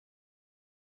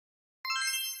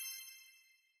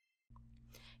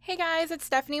Hey guys, it's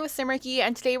Stephanie with Simarchy,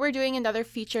 and today we're doing another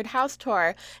featured house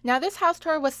tour. Now, this house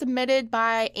tour was submitted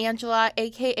by Angela,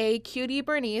 aka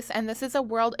QTBrniis, and this is a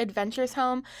World Adventures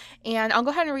home. And I'll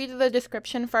go ahead and read the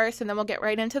description first, and then we'll get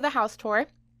right into the house tour.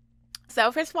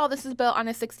 So first of all, this is built on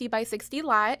a 60 by 60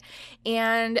 lot,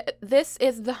 and this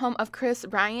is the home of Chris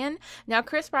Ryan. Now,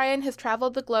 Chris Ryan has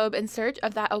traveled the globe in search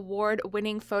of that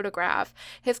award-winning photograph.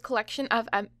 His collection of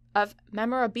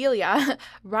memorabilia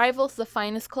rivals the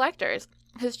finest collectors.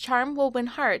 His charm will win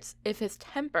hearts if his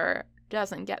temper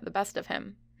doesn't get the best of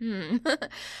him.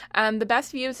 The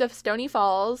best views of Stoney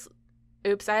Falls.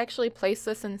 Oops, I actually placed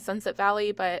this in Sunset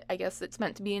Valley, but I guess it's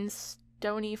meant to be in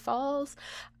Stoney Falls.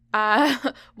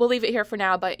 We'll leave it here for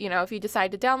now, but if you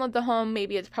decide to download the home,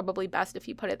 maybe it's probably best if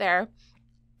you put it there.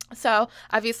 So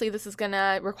obviously this is going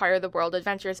to require the World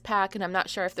Adventures pack, and I'm not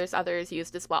sure if there's others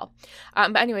used as well.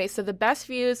 But anyway, so the best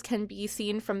views can be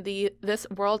seen from this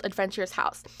World Adventures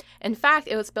house. In fact,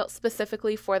 it was built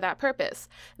specifically for that purpose.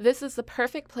 This is the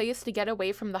perfect place to get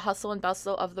away from the hustle and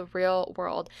bustle of the real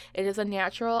world. It is a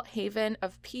natural haven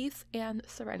of peace and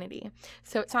serenity.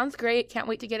 So it sounds great. Can't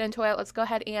wait to get into it. Let's go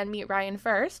ahead and meet Ryan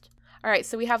first. All right,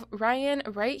 so we have Ryan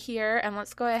right here, and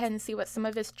let's go ahead and see what some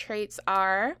of his traits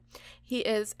are. He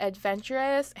is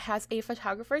adventurous, has a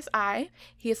photographer's eye.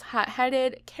 He is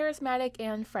hot-headed, charismatic,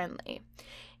 and friendly.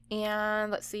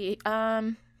 And let's see,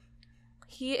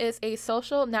 he is a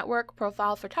social network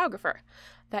profile photographer.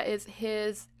 That is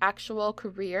his actual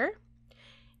career.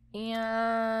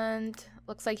 And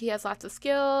looks like he has lots of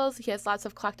skills. He has lots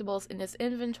of collectibles in his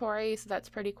inventory, so that's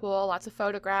pretty cool. Lots of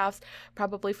photographs,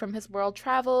 probably from his world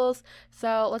travels.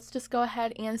 So let's just go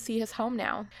ahead and see his home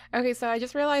now. Okay, so I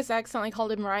just realized I accidentally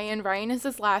called him Ryan. Ryan is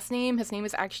his last name. His name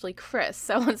is actually Chris.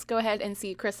 So let's go ahead and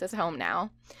see Chris's home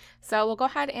now. So we'll go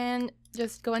ahead and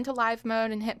just go into live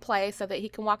mode and hit play so that he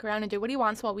can walk around and do what he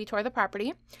wants while we tour the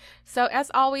property. So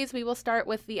as always, we will start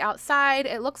with the outside.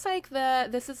 It looks like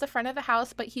this is the front of the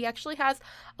house, but he actually has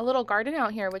a little garden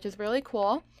out here, which is really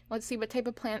cool. Let's see what type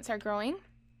of plants are growing.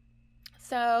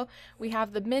 So we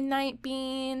have the midnight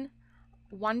bean,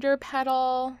 wonder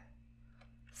petal,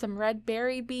 some red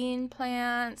berry bean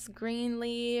plants, green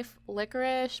leaf,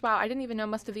 licorice. Wow, I didn't even know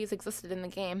most of these existed in the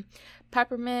game.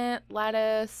 Peppermint,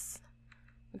 lettuce,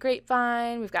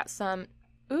 grapevine. We've got some,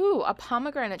 a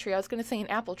pomegranate tree. I was going to say an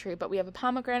apple tree, but we have a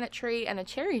pomegranate tree and a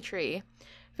cherry tree.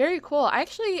 Very cool. I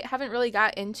actually haven't really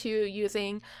got into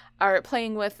using or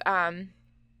playing with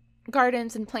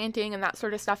gardens and planting and that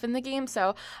sort of stuff in the game,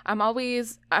 so I'm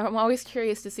always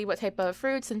curious to see what type of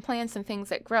fruits and plants and things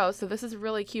that grow. So this is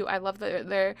really cute. I love that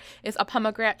there is a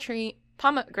pomegranate tree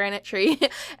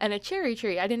and a cherry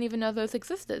tree. I didn't even know those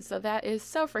existed, so that is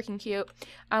so freaking cute.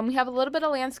 We have a little bit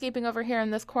of landscaping over here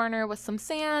in this corner with some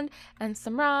sand and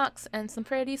some rocks and some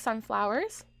pretty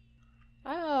sunflowers.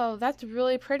 Oh, that's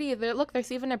really pretty. Look,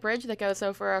 there's even a bridge that goes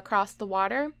over across the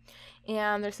water,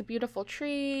 and there's a beautiful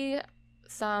tree,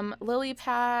 some lily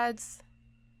pads.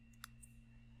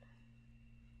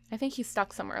 I think he's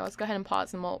stuck somewhere. Let's go ahead and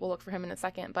pause and we'll look for him in a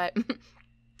second. But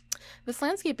this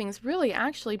landscaping is really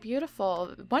actually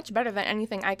beautiful. Much better than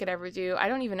anything I could ever do. I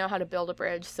don't even know how to build a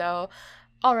bridge, so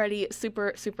already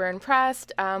super, super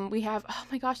impressed. We have, oh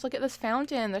my gosh, look at this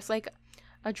fountain. There's like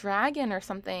a dragon or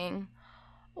something.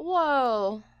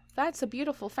 Whoa, that's a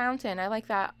beautiful fountain. I like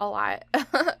that a lot.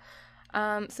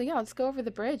 So yeah, let's go over the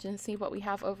bridge and see what we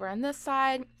have over on this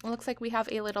side. It looks like we have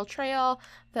a little trail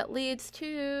that leads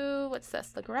to, what's this,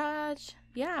 the garage?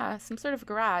 Yeah, some sort of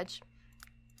garage.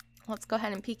 Let's go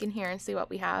ahead and peek in here and see what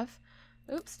we have.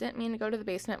 Oops, didn't mean to go to the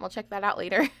basement. We'll check that out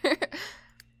later.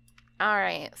 All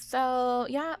right, so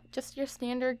yeah, just your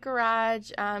standard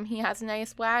garage. He has a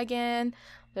nice wagon.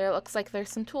 There looks like there's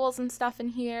some tools and stuff in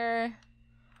here.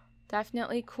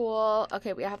 Definitely cool.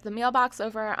 Okay, we have the mailbox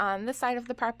over on this side of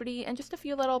the property and just a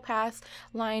few little paths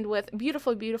lined with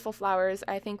beautiful, beautiful flowers.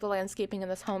 I think the landscaping in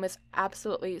this home is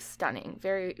absolutely stunning.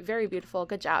 Very, very beautiful.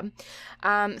 Good job.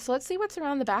 So let's see what's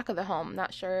around the back of the home.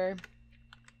 Not sure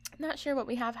what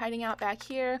we have hiding out back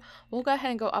here. We'll go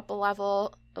ahead and go up a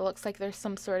level. It looks like there's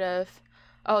some sort of,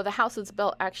 oh, the house is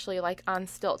built actually like on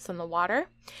stilts in the water.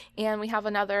 And we have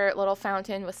another little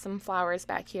fountain with some flowers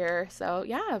back here. So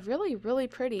yeah, really, really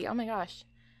pretty. Oh my gosh.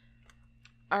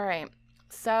 All right.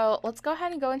 So let's go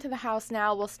ahead and go into the house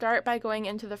now. We'll start by going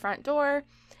into the front door,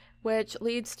 which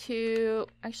leads to,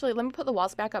 actually, let me put the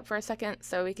walls back up for a second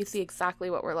so we can see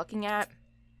exactly what we're looking at.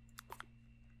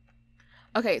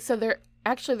 Okay, so there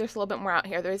Actually, there's a little bit more out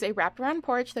here. There's a wraparound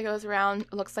porch that goes around,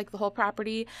 looks like the whole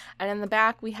property. And in the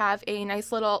back, we have a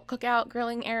nice little cookout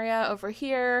grilling area over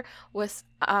here with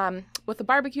a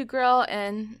barbecue grill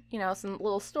and, you know, some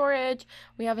little storage.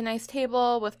 We have a nice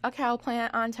table with a cow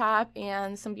plant on top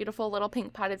and some beautiful little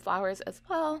pink potted flowers as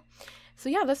well. So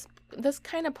yeah, this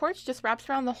kind of porch just wraps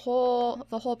around the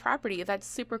whole property. That's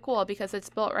super cool because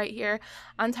it's built right here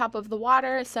on top of the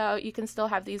water, so you can still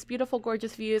have these beautiful,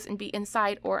 gorgeous views and be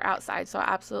inside or outside. So I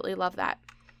absolutely love that.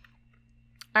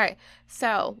 All right,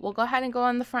 so we'll go ahead and go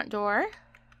on the front door,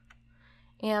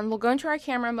 and we'll go into our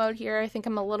camera mode here. I think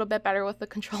I'm a little bit better with the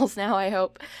controls now, I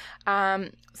hope.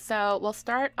 So we'll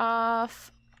start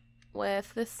off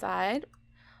with this side.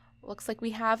 Looks like we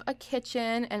have a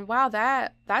kitchen, and wow,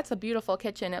 that's a beautiful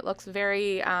kitchen. It looks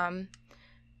very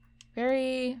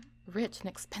very rich and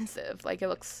expensive. Like, it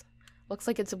looks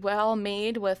like it's well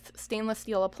made with stainless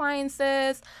steel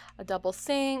appliances, a double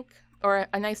sink, or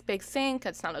a nice big sink.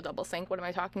 It's not a double sink. What am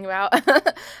I talking about?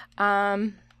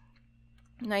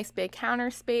 Nice big counter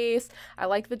space. I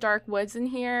like the dark woods in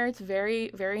here. It's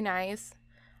very, very nice.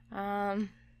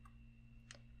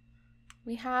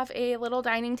 We have a little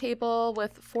dining table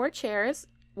with 4 chairs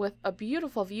with a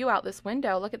beautiful view out this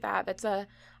window. Look at that. That's a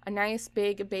nice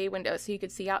big bay window so you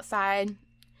could see outside.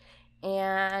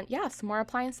 And yeah, some more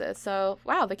appliances. So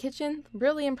wow, the kitchen,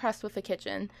 really impressed with the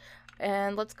kitchen.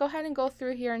 And let's go ahead and go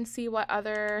through here and see what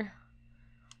other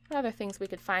things we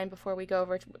could find before we go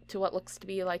over to what looks to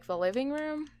be like the living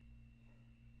room.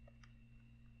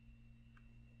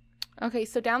 Okay,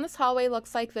 so down this hallway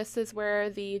looks like this is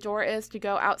where the door is to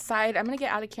go outside. I'm going to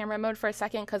get out of camera mode for a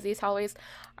second because these hallways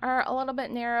are a little bit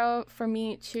narrow for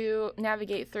me to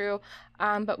navigate through.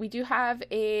 But we do have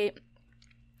a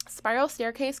spiral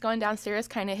staircase going downstairs,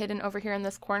 kind of hidden over here in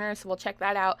this corner, so we'll check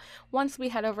that out once we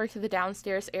head over to the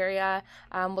downstairs area.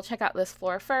 We'll check out this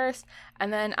floor first,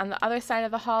 and then on the other side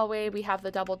of the hallway we have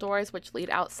the double doors which lead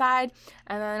outside,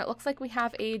 and then it looks like we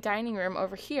have a dining room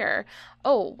over here.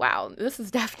 Oh wow, this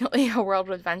is definitely a World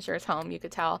of Adventures home. You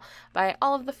could tell by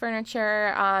all of the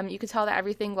furniture. You could tell that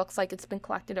everything looks like it's been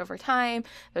collected over time.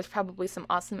 There's probably some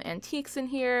awesome antiques in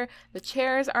here. The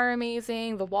chairs are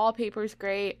amazing. The wallpaper is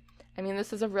great. I mean,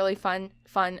 this is a really fun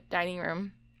dining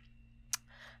room.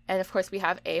 And of course we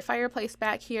have a fireplace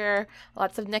back here,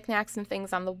 lots of knickknacks and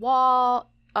things on the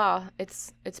wall. Oh,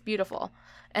 it's beautiful.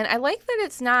 And I like that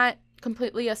it's not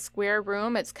completely a square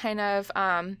room. It's kind of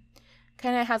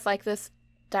has like this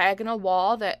diagonal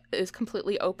wall that is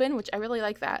completely open, which I really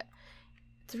like that.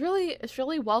 It's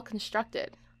really well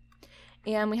constructed.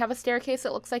 And we have a staircase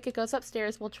that looks like it goes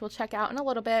upstairs, which we'll check out in a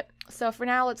little bit. So for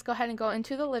now, let's go ahead and go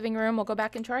into the living room. We'll go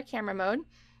back into our camera mode.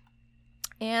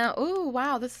 And, ooh,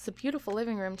 wow, this is a beautiful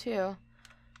living room, too.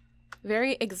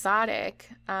 Very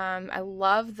exotic. I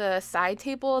love the side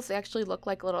tables. They actually look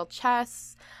like little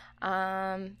chests.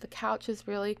 The couch is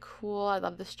really cool. I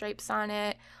love the stripes on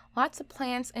it. Lots of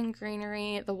plants and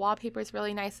greenery. The wallpaper is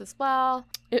really nice as well.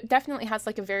 It definitely has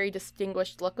like a very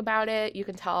distinguished look about it. You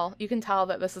can tell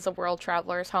that this is a world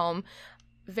traveler's home.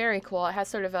 Very cool. It has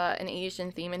sort of an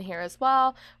Asian theme in here as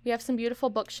well. We have some beautiful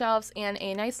bookshelves and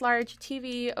a nice large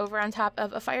TV over on top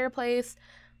of a fireplace.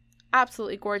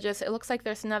 Absolutely gorgeous. It looks like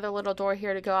there's another little door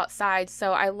here to go outside.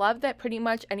 So I love that pretty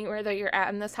much anywhere that you're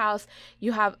at in this house,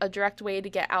 you have a direct way to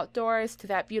get outdoors to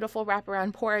that beautiful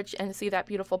wraparound porch and see that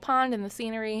beautiful pond and the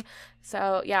scenery.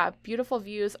 So yeah, beautiful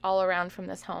views all around from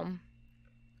this home.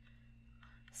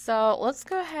 So let's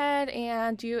go ahead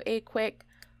and do a quick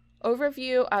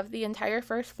overview of the entire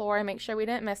first floor and make sure we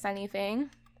didn't miss anything,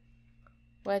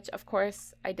 which of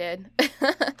course I did.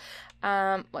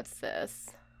 What's this?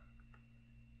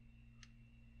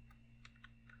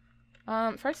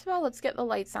 First of all, let's get the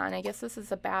lights on. I guess this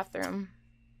is a bathroom.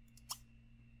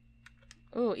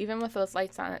 Ooh, even with those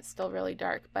lights on, it's still really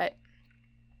dark, but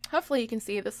hopefully you can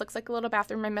see. This looks like a little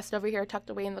bathroom I missed over here, tucked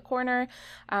away in the corner.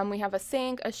 We have a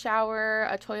sink, a shower,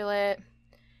 a toilet,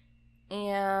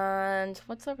 and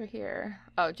what's over here?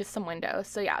 Oh, just some windows.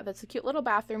 So yeah, that's a cute little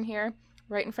bathroom here,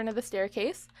 right in front of the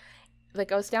staircase that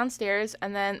goes downstairs.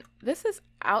 And then this is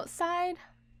outside,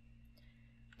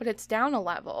 but it's down a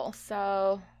level,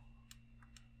 so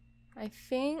I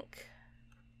think,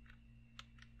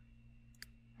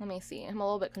 let me see, I'm a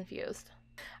little bit confused.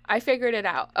 I figured it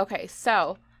out. Okay,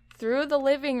 so through the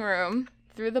living room,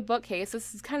 through the bookcase,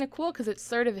 this is kind of cool because it's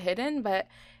sort of hidden, but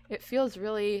it feels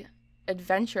really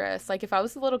adventurous. Like if I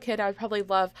was a little kid, I would probably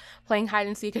love playing hide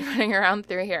and seek and running around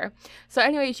through here. So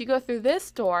anyways, you go through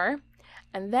this door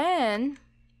and then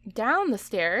down the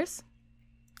stairs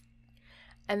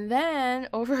and then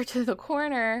over to the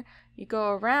corner you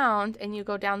go around and you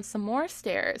go down some more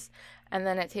stairs. And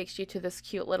then it takes you to this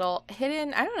cute little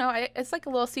hidden, I don't know, it's like a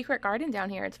little secret garden down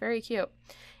here. It's very cute.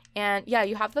 And yeah,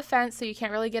 you have the fence, so you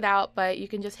can't really get out, but you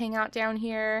can just hang out down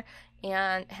here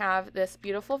and have this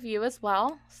beautiful view as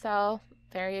well. So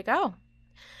there you go.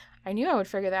 I knew I would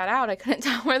figure that out. I couldn't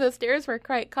tell where the stairs were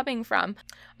quite coming from.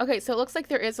 Okay, so it looks like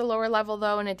there is a lower level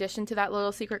though in addition to that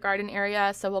little secret garden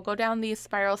area. So we'll go down these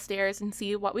spiral stairs and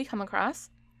see what we come across.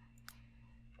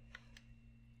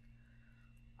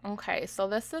 Okay, so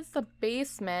this is the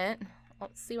basement.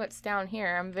 Let's see what's down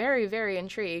here. I'm very, very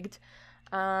intrigued.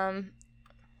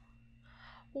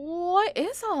 What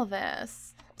is all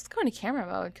this? Let's go into camera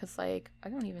mode because, like, I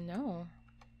don't even know.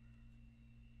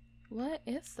 What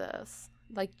is this?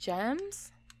 Like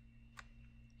gems?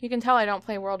 You can tell I don't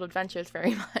play World Adventures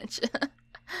very much.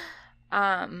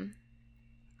 I'm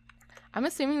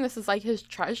assuming this is like his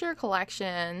treasure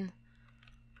collection.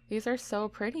 These are so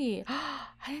pretty. I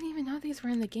didn't even know these were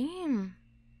in the game.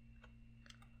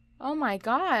 Oh my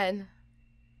god.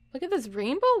 Look at this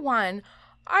rainbow one.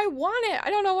 I want it. I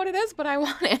don't know what it is, but I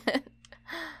want it.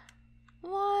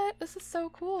 What? This is so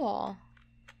cool.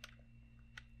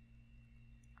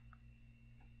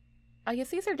 I guess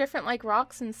these are different like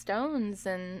rocks and stones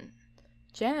and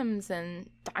gems and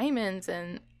diamonds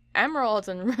and emeralds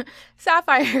and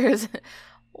sapphires.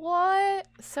 What?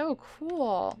 So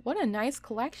cool. What a nice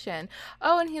collection.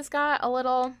 Oh, and he's got a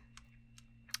little,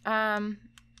 I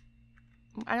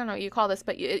don't know what you call this,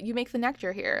 but you make the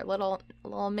nectar here. Little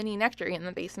mini nectar in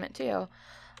the basement too.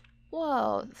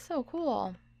 Whoa, so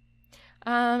cool.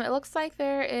 It looks like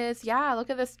there is, yeah, look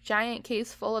at this giant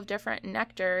case full of different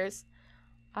nectars.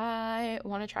 I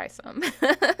want to try some.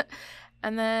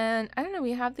 And then, I don't know,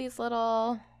 we have these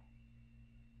little,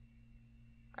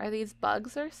 are these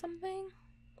bugs or something?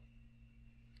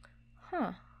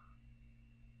 Huh.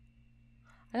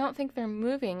 I don't think they're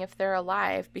moving if they're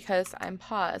alive because I'm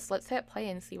paused. Let's hit play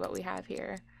and see what we have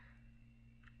here.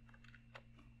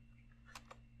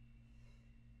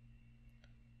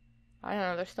 I don't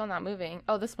know, they're still not moving.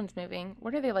 Oh, this one's moving.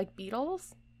 What are they, like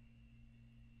beetles?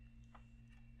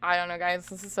 I don't know, guys.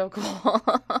 This is so cool.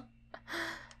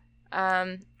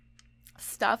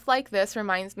 Stuff like this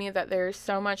reminds me that there's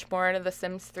so much more to The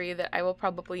Sims 3 that I will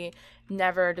probably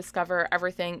never discover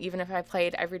everything, even if I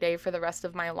played every day for the rest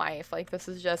of my life. Like, this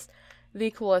is just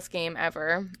the coolest game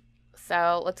ever.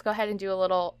 So let's go ahead and do a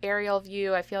little aerial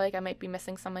view. I feel like I might be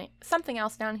missing something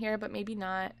else down here, but maybe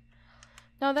not.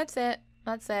 No, that's it.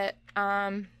 That's it.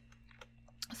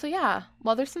 So yeah.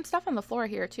 Well, there's some stuff on the floor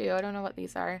here too. I don't know what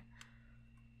these are.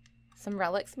 Some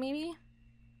relics, maybe?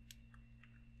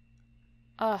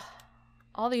 Ugh.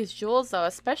 All these jewels, though,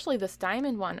 especially this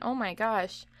diamond one. Oh my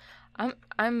gosh. I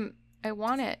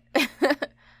want it.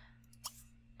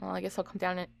 Well, I guess I'll come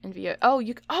down and view it. Oh,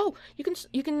 you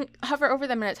can hover over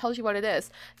them and it tells you what it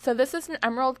is. So this is an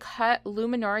emerald cut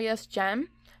luminous gem.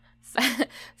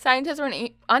 Scientists were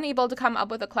unable to come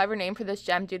up with a clever name for this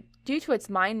gem due to its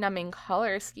mind-numbing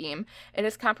color scheme. It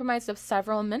is comprised of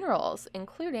several minerals,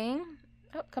 including...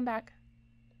 Oh, come back.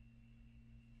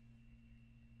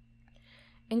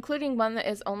 Including one that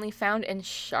is only found in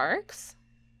sharks?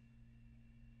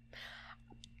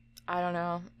 I don't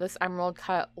know. This emerald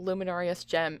cut luminous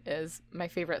gem is my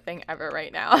favorite thing ever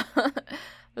right now.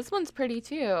 This one's pretty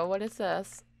too. What is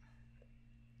this?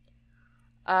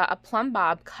 A plumb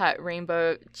bob cut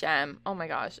rainbow gem. Oh my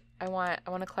gosh. I want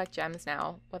to collect gems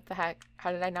now. What the heck?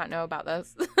 How did I not know about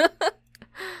this?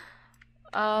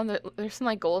 There's some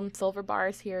like gold and silver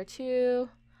bars here too.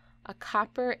 A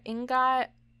copper ingot.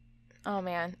 Oh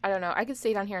man, I don't know. I could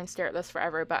stay down here and stare at this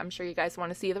forever, but I'm sure you guys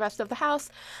want to see the rest of the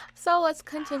house. So let's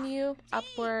continue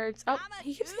upwards. Oh,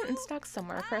 he keeps getting stuck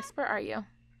somewhere. Chris, where are you?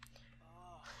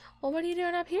 Well, what are you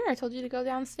doing up here? I told you to go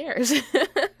downstairs.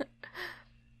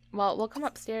 Well, we'll come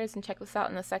upstairs and check this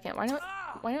out in a second. Why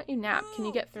don't you nap? Can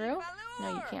you get through? No,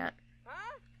 you can't.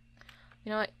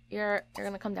 You know what? You're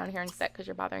gonna come down here and sit because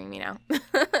you're bothering me now.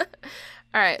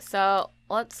 Alright, so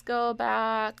let's go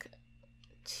back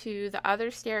to the other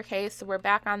staircase. So we're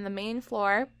back on the main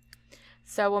floor.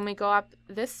 So when we go up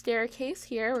this staircase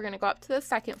here, we're gonna go up to the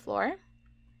second floor.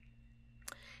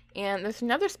 And there's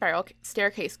another spiral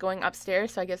staircase going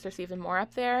upstairs, so I guess there's even more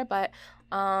up there. But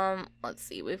let's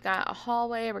see, we've got a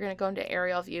hallway. We're gonna go into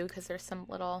aerial view because there's some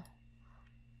little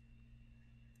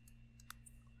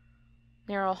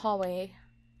narrow hallway,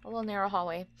 a little narrow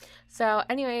hallway. So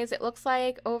anyways, it looks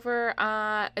like over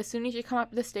as soon as you come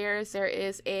up the stairs, there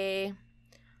is a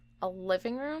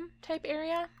living room type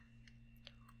area.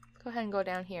 Let's go ahead and go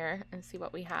down here and see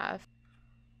what we have.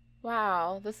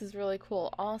 Wow, this is really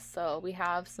cool. Also, we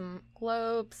have some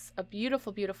globes, a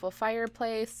beautiful, beautiful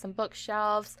fireplace, some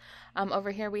bookshelves.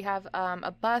 Over here we have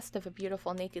a bust of a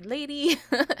beautiful naked lady.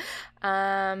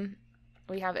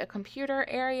 We have a computer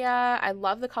area. I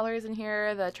love the colors in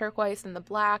here. The turquoise and the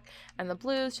black and the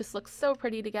blues just look so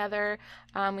pretty together.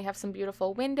 We have some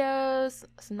beautiful windows,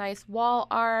 some nice wall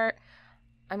art.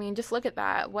 I mean, just look at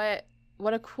that. What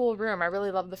a cool room. I really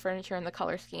love the furniture and the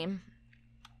color scheme.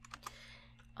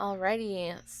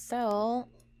 Alrighty, so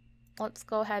let's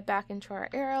go ahead back into our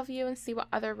aerial view and see what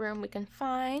other room we can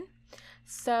find.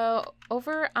 So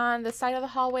over on the side of the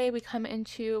hallway, we come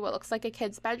into what looks like a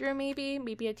kid's bedroom,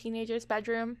 maybe a teenager's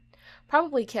bedroom.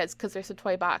 Probably kids, because there's a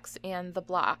toy box and the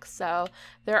block. So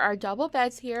there are double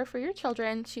beds here for your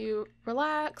children to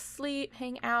relax, sleep,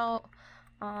 hang out.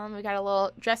 We got a little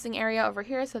dressing area over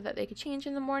here so that they could change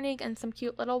in the morning, and some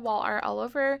cute little wall art all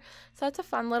over. So that's a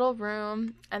fun little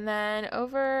room. And then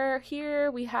over here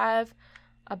we have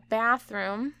a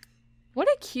bathroom. What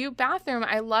a cute bathroom.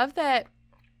 I love that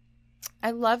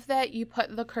you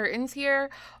put the curtains here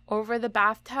over the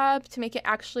bathtub to make it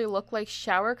actually look like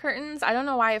shower curtains. I don't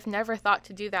know why I've never thought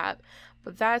to do that,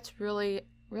 but that's really,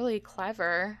 really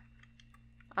clever.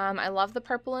 I love the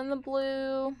purple and the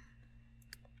blue.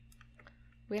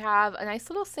 We have a nice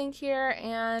little sink here,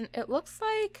 and it looks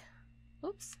like,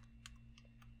 oops.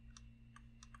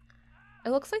 It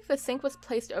looks like the sink was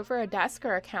placed over a desk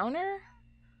or a counter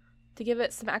to give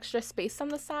it some extra space on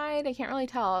the side. I can't really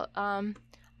tell. I'm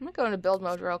gonna go into build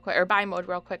mode real quick, or buy mode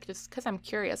real quick, just because I'm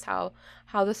curious how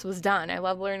this was done. I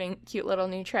love learning cute little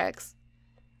new tricks.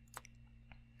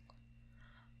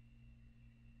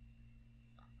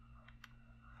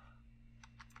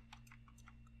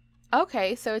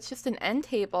 Okay, so it's just an end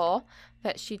table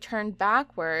that she turned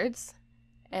backwards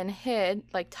and hid,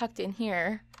 like tucked in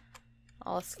here.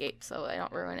 I'll escape so I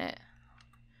don't ruin it.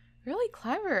 Really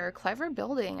clever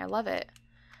building. I love it.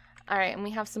 All right, and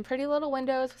we have some pretty little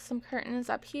windows with some curtains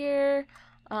up here,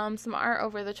 some art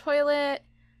over the toilet.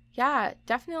 Yeah,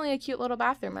 definitely a cute little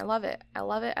bathroom. I love it. I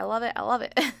love it. I love it. I love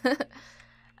it.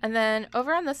 And then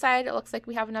over on the side, it looks like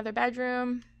we have another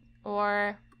bedroom,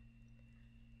 or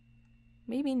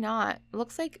maybe not. It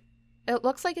looks like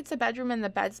it's a bedroom and the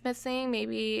bed's missing.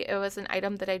 Maybe it was an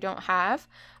item that I don't have.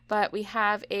 But we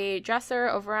have a dresser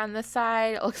over on this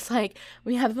side. It looks like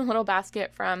we have the little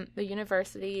basket from the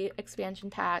university expansion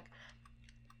pack.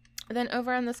 And then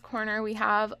over on this corner, we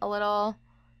have a little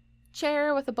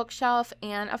chair with a bookshelf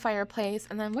and a fireplace.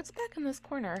 And then what's back in this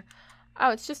corner? Oh,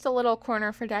 it's just a little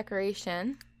corner for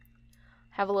decoration.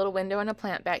 Have a little window and a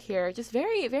plant back here. Just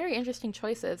very, very interesting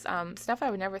choices. Stuff I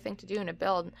would never think to do in a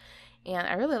build, and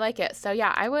I really like it. So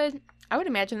yeah, I would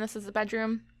imagine this is a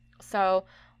bedroom. So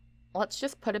let's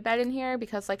just put a bed in here,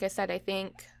 because like I said, I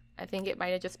think it might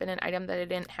have just been an item that I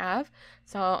didn't have.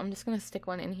 So I'm just gonna stick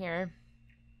one in here.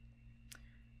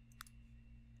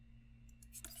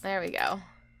 There we go.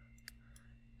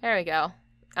 There we go.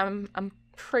 I'm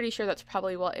pretty sure that's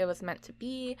probably what it was meant to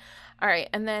be. All right,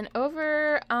 and then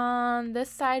over on this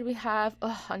side we have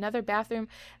another bathroom.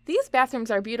 These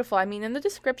bathrooms are beautiful. I mean, in the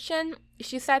description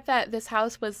she said that this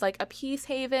house was like a peace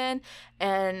haven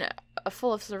and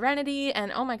full of serenity,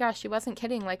 and oh my gosh, she wasn't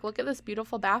kidding. Like, look at this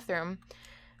beautiful bathroom.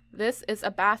 This is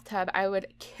a bathtub I would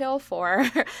kill for.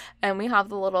 And we have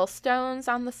the little stones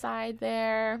on the side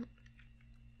there,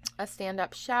 a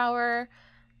stand-up shower.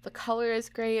 The color is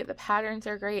great. The patterns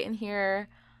are great in here.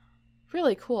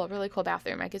 Really cool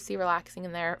bathroom. I could see relaxing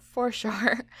in there for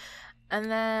sure. And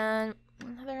then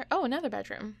another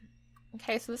bedroom.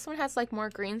 Okay, so this one has like more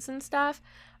greens and stuff.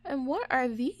 And what are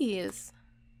these?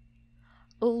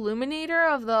 Illuminator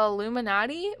of the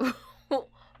Illuminati?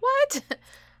 What?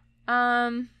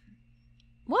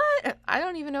 What? I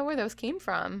don't even know where those came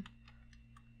from.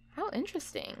 How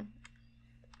interesting.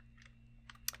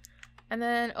 And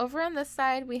then over on this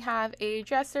side, we have a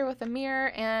dresser with a mirror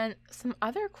and some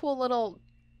other cool little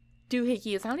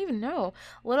doohickeys. I don't even know.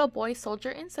 Little boy soldier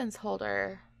incense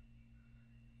holder.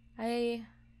 I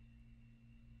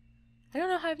don't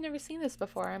know how I've never seen this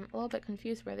before. I'm a little bit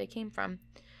confused where they came from.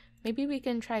 Maybe we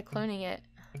can try cloning it.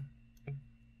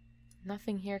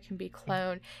 Nothing here can be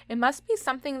cloned. It must be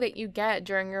something that you get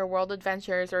during your world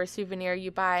adventures, or a souvenir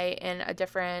you buy in a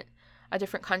different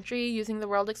country using the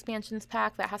World Expansions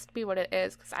pack. That has to be what it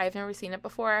is, because I've never seen it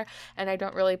before, and I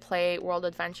don't really play World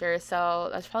Adventures,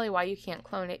 so that's probably why you can't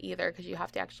clone it either, because you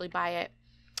have to actually buy it.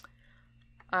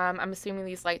 I'm assuming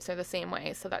these lights are the same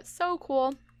way, so that's so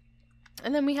cool.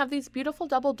 And then we have these beautiful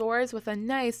double doors with a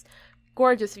nice,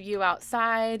 gorgeous view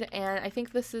outside, and I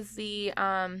think this is the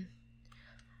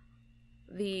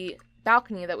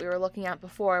balcony that we were looking at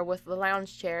before with the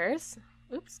lounge chairs.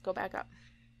 Oops, go back up.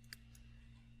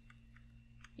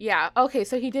 Yeah, okay,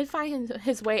 so he did find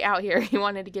his way out here. He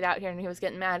wanted to get out here and he was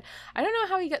getting mad. I don't know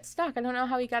how he got stuck. I don't know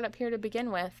how he got up here to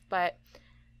begin with, but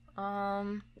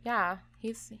yeah,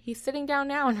 he's sitting down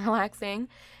now and relaxing.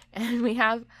 And we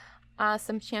have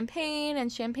some champagne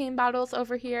and champagne bottles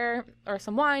over here, or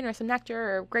some wine or some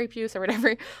nectar or grape juice or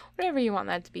whatever you want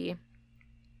that to be.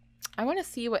 I want to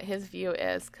see what his view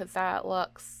is, because that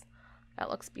looks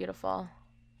beautiful.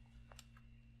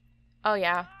 Oh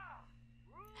yeah.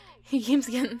 He keeps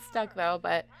getting stuck though,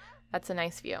 but that's a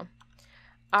nice view.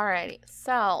 Alrighty,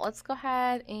 so let's go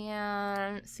ahead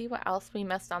and see what else we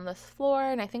missed on this floor.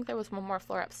 And I think there was one more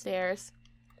floor upstairs.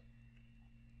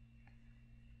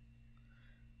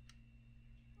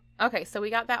 Okay, so we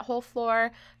got that whole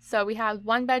floor. So we have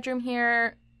one bedroom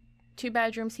here, 2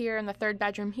 bedrooms here, and the 3rd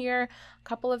bedroom here, a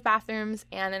couple of bathrooms,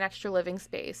 and an extra living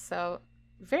space. So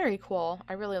very cool.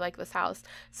 I really like this house.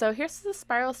 So here's the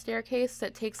spiral staircase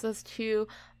that takes us to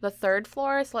the 3rd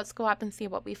floor. So let's go up and see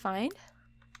what we find.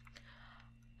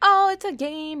 Oh, it's a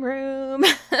game room.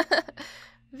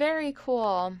 Very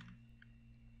cool.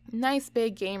 Nice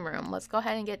big game room. Let's go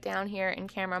ahead and get down here in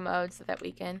camera mode so that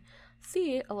we can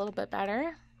see a little bit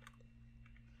better.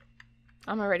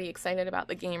 I'm already excited about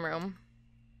the game room.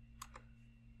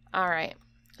 All right.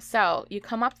 So you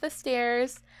come up the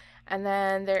stairs, and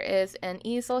then there is an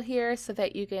easel here so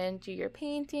that you can do your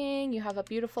painting. You have a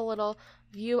beautiful little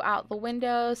view out the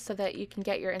windows so that you can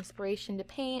get your inspiration to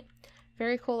paint.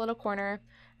 Very cool little corner.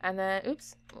 And then,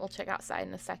 oops, we'll check outside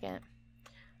in a second.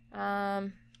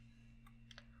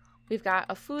 We've got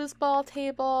a foosball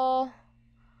table,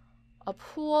 a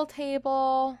pool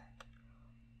table,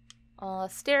 a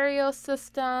stereo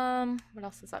system. What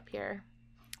else is up here?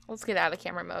 Let's get out of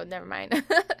camera mode. Never mind.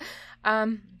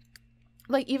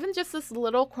 Like even just this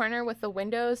little corner with the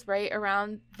windows right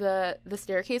around the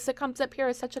staircase that comes up here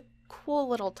is such a cool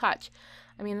little touch.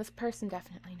 I mean, this person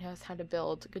definitely knows how to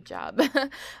build. Good job.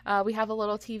 We have a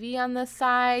little TV on this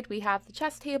side. We have the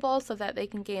chess table so that they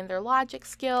can gain their logic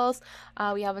skills.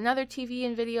 We have another TV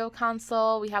and video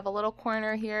console. We have a little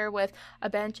corner here with a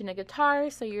bench and a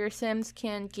guitar so your Sims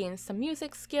can gain some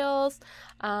music skills.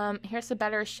 Here's a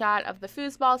better shot of the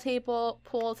foosball table,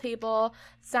 pool table,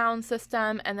 sound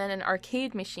system, and then an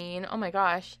arcade machine. Oh my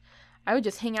gosh. I would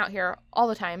just hang out here all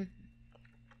the time.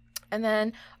 And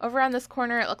then over on this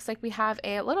corner, it looks like we have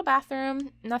a little bathroom,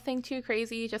 nothing too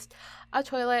crazy, just a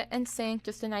toilet and sink,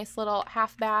 just a nice little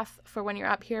half bath for when you're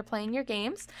up here playing your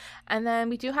games. And then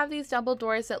we do have these double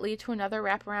doors that lead to another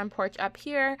wraparound porch up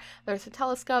here. There's a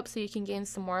telescope so you can gain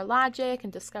some more logic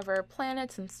and discover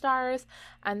planets and stars.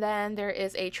 And then there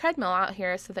is a treadmill out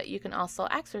here so that you can also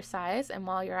exercise. And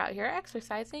while you're out here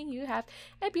exercising, you have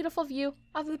a beautiful view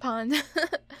of the pond.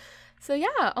 So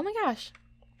yeah, oh my gosh.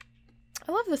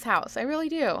 I love this house. I really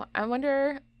do. I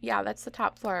wonder, yeah, that's the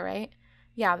top floor, right?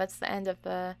 Yeah, that's the end of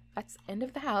the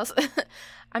house.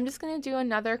 I'm just going to do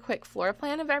another quick floor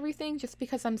plan of everything just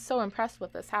because I'm so impressed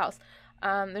with this house.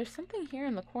 There's something here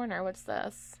in the corner. What's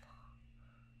this?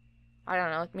 I don't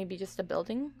know, maybe just a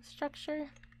building structure?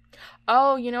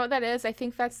 Oh, you know what that is? I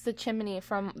think that's the chimney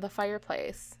from the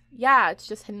fireplace. Yeah, it's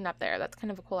just hidden up there. That's kind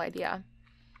of a cool idea.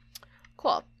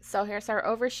 Cool. So here's our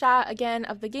overshot again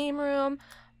of the game room.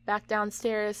 Back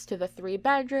downstairs to the 3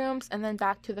 bedrooms, and then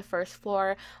back to the 1st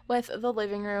floor with the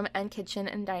living room and kitchen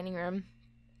and dining room.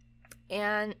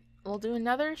 And we'll do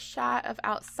another shot of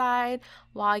outside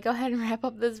while I go ahead and wrap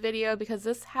up this video because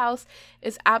this house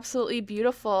is absolutely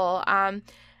beautiful.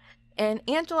 And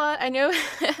Angela, I know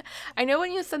I know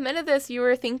when you submitted this, you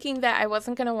were thinking that I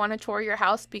wasn't going to want to tour your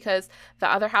house because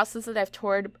the other houses that I've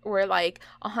toured were like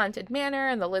a haunted manor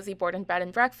and the Lizzie board and bed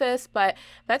and breakfast, but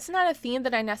that's not a theme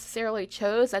that I necessarily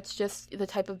chose. That's just the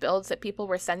type of builds that people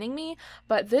were sending me.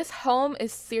 But this home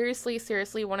is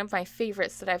seriously one of my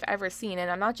favorites that I've ever seen.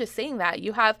 And I'm not just saying that.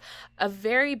 You have a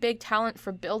very big talent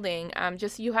for building.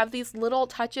 You have these little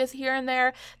touches here and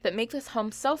there that make this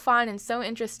home so fun and so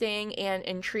interesting and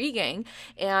intriguing.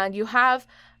 And you have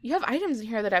items in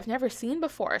here that I've never seen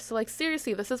before. So like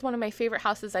seriously, this is one of my favorite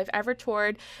houses I've ever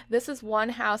toured. This is one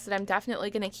house that I'm definitely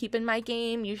going to keep in my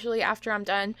game. Usually after I'm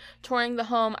done touring the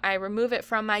home, I remove it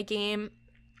from my game.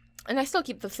 And I still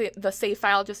keep the save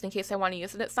file just in case I want to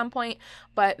use it at some point.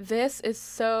 But this is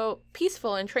so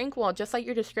peaceful and tranquil, just like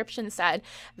your description said,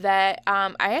 that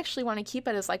I actually want to keep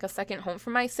it as like a second home for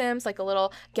my Sims, like a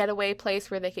little getaway place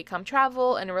where they could come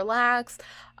travel and relax.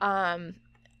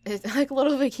 It's like a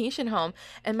little vacation home.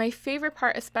 And my favorite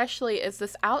part especially is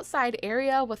this outside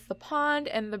area with the pond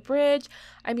and the bridge.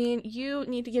 I mean, you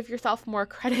need to give yourself more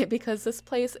credit because this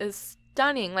place is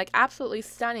stunning, like absolutely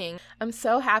stunning. I'm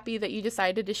so happy that you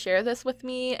decided to share this with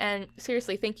me, and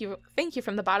seriously, thank you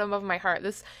from the bottom of my heart.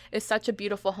 This is such a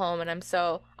beautiful home, and I'm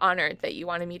so honored that you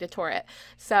wanted me to tour it.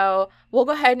 So we'll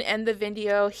go ahead and end the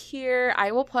video here.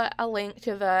 I will put a link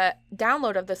to the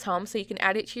download of this home so you can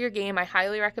add it to your game. I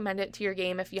highly recommend it to your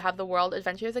game if you have the World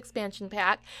Adventures expansion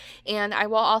pack, and I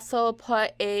will also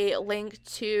put a link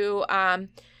to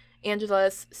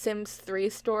Angela's Sims 3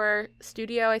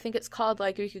 studio, I think it's called.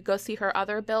 Like, you could go see her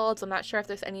other builds. I'm not sure if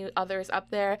there's any others up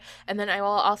there. And then I will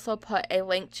also put a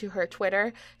link to her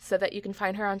Twitter so that you can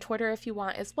find her on Twitter if you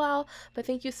want as well. But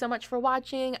thank you so much for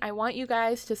watching. I want you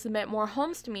guys to submit more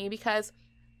homes to me because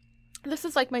this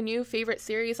is like my new favorite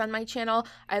series on my channel.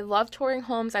 I love touring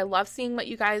homes. I love seeing what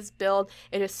you guys build.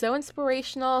 It is so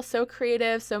inspirational, so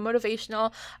creative, so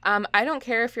motivational. I don't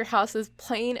care if your house is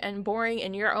plain and boring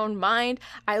in your own mind.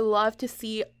 I love to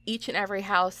see each and every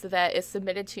house that is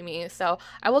submitted to me. So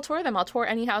I will tour them. I'll tour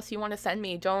any house you want to send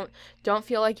me. Don't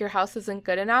feel like your house isn't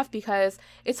good enough, because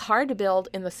it's hard to build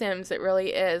in The Sims. It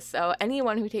really is. So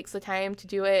anyone who takes the time to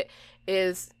do it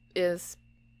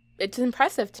it's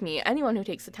impressive to me. Anyone who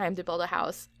takes the time to build a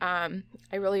house, I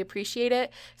really appreciate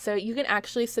it. So you can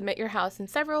actually submit your house in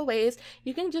several ways.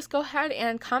 You can just go ahead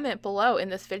and comment below in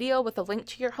this video with a link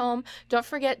to your home. Don't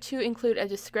forget to include a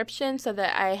description so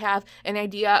that I have an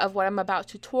idea of what I'm about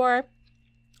to tour.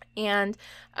 And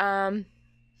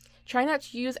try not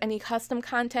to use any custom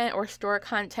content or store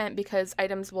content, because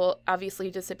items will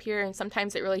obviously disappear and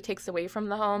sometimes it really takes away from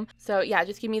the home. So yeah,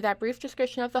 just give me that brief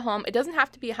description of the home. It doesn't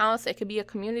have to be a house. It could be a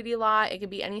community lot. It could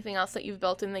be anything else that you've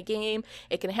built in the game.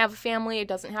 It can have a family. It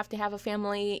doesn't have to have a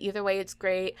family. Either way, it's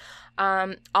great.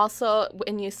 Also,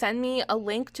 when you send me a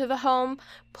link to the home,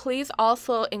 please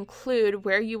also include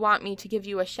where you want me to give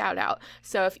you a shout out.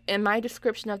 So if in my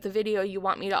description of the video you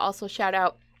want me to also shout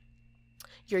out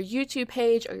your YouTube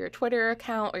page or your Twitter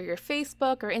account or your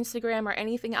Facebook or Instagram or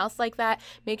anything else like that,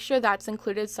 make sure that's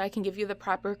included so I can give you the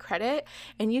proper credit.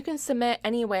 And you can submit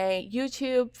anyway: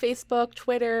 YouTube, Facebook,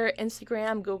 Twitter,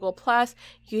 Instagram, Google+.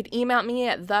 You'd email me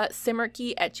at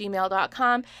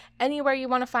thesimarchy@gmail.com. Anywhere you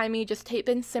want to find me, just type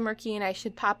in Simarchy and I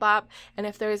should pop up. And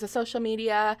if there is a social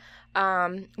media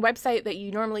website that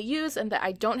you normally use and that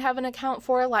I don't have an account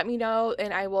for, let me know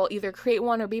and I will either create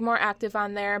one or be more active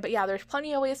on there. But yeah, there's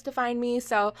plenty of ways to find me.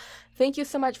 So thank you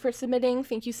so much for submitting.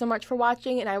 Thank you so much for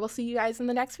watching, and I will see you guys in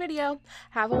the next video.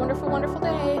 Have a wonderful, wonderful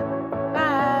day.